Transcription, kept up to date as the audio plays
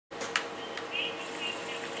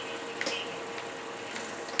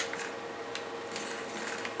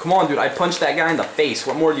Come on, dude. I punched that guy in the face.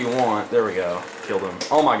 What more do you want? There we go. Killed him.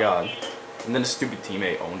 Oh my god. And then a stupid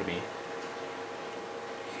teammate owned me.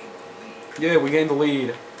 Yeah, we gained the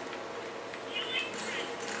lead.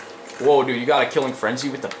 Whoa, dude. You got a killing frenzy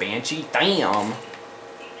with the Banshee? Damn.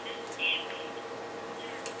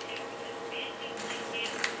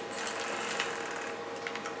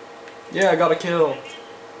 Yeah, I got a kill.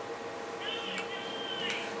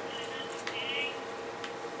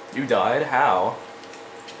 You died? How?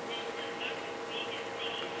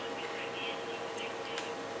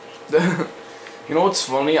 You know what's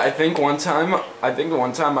funny? I think one time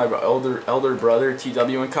my elder brother,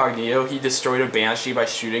 TW Incognito, he destroyed a Banshee by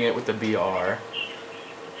shooting it with the BR.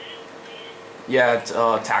 Yeah, it's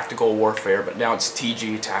tactical warfare, but now it's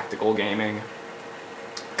TG, tactical gaming.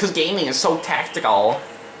 'Cause gaming is so tactical.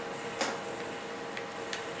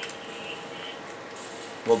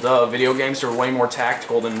 Well, duh, video games are way more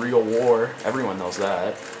tactical than real war. Everyone knows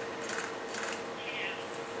that.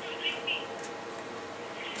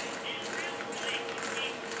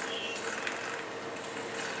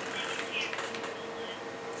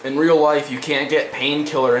 In real life, you can't get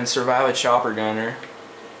painkiller and survive a chopper gunner.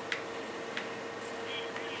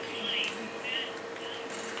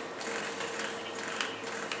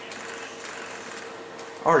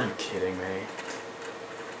 Are you kidding me?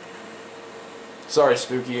 Sorry,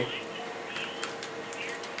 Spooky.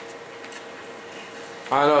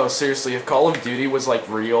 I know, seriously, if Call of Duty was like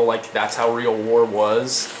real, like that's how real war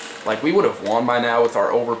was, like we would have won by now with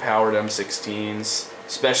our overpowered M16s,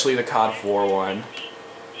 especially the COD 4 one.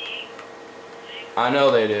 I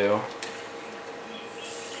know they do.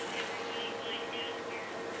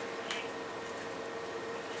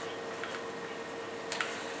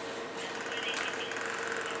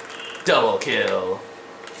 Double kill.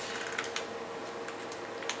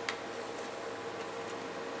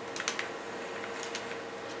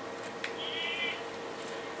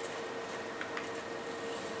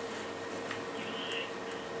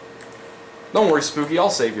 Don't worry, Spooky, I'll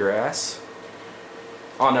save your ass.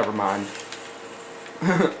 Oh, never mind.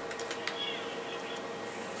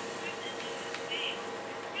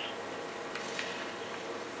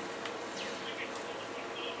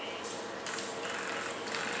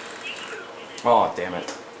 Oh, damn it.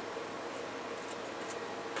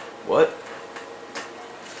 What?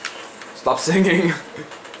 Stop singing.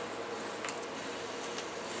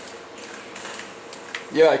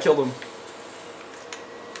 Yeah, I killed him.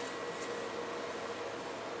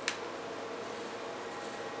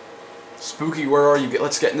 Spooky, where are you?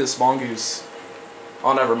 Let's get in this mongoose.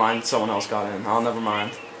 Oh, never mind. Someone else got in. Oh, never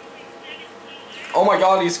mind. Oh my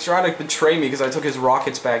god, he's trying to betray me because I took his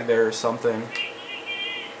rockets back there or something.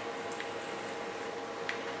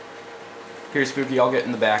 Here, Spooky, I'll get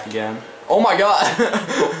in the back again. Oh my god!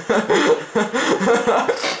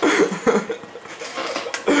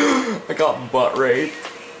 I got butt raped.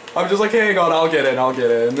 I'm just like, hang on, I'll get in.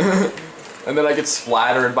 And then I get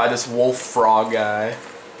splattered by this wolf frog guy.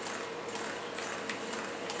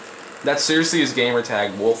 That's seriously his gamer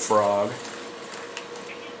tag, Wolf Frog.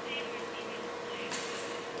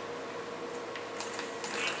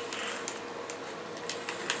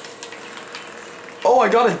 Oh, I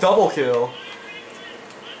got a double kill.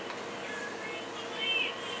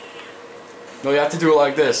 No, you have to do it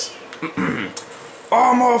like this.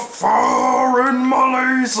 I'm a foreign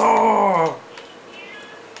Malaysia!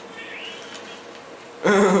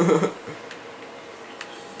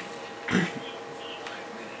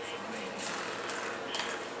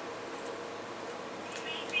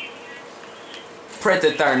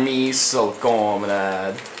 Predator missile,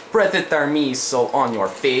 comrade. Predator missile on your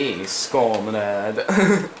face, comrade.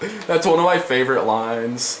 That's one of my favorite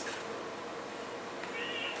lines.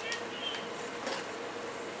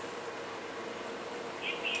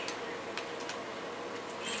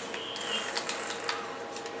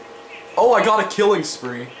 Oh, I got a killing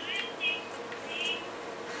spree.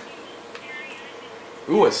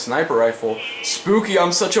 Ooh, a sniper rifle. Spooky,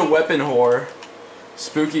 I'm such a weapon whore.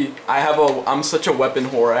 Spooky, I'm such a weapon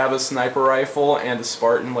whore. I have a sniper rifle and a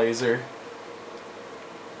Spartan laser.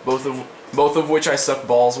 Both of which I suck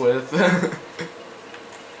balls with.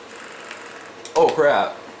 Oh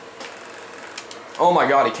crap. Oh my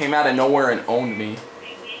god, he came out of nowhere and owned me.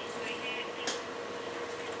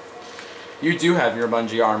 You do have your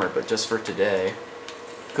Bungie armor, but just for today.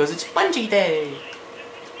 'Cause it's Bungie Day!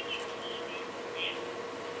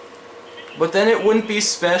 But then it wouldn't be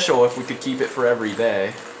special if we could keep it for every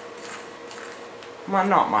day.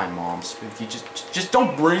 Not my mom, Spooky. Just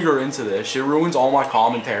don't bring her into this. She ruins all my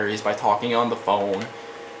commentaries by talking on the phone.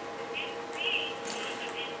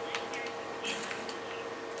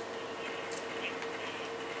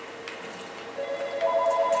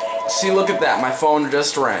 See, look at that. My phone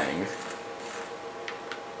just rang.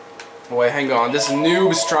 Wait, hang on. This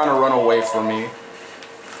noob's trying to run away from me.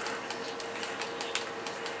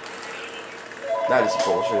 That is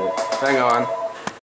bullshit. Hang on.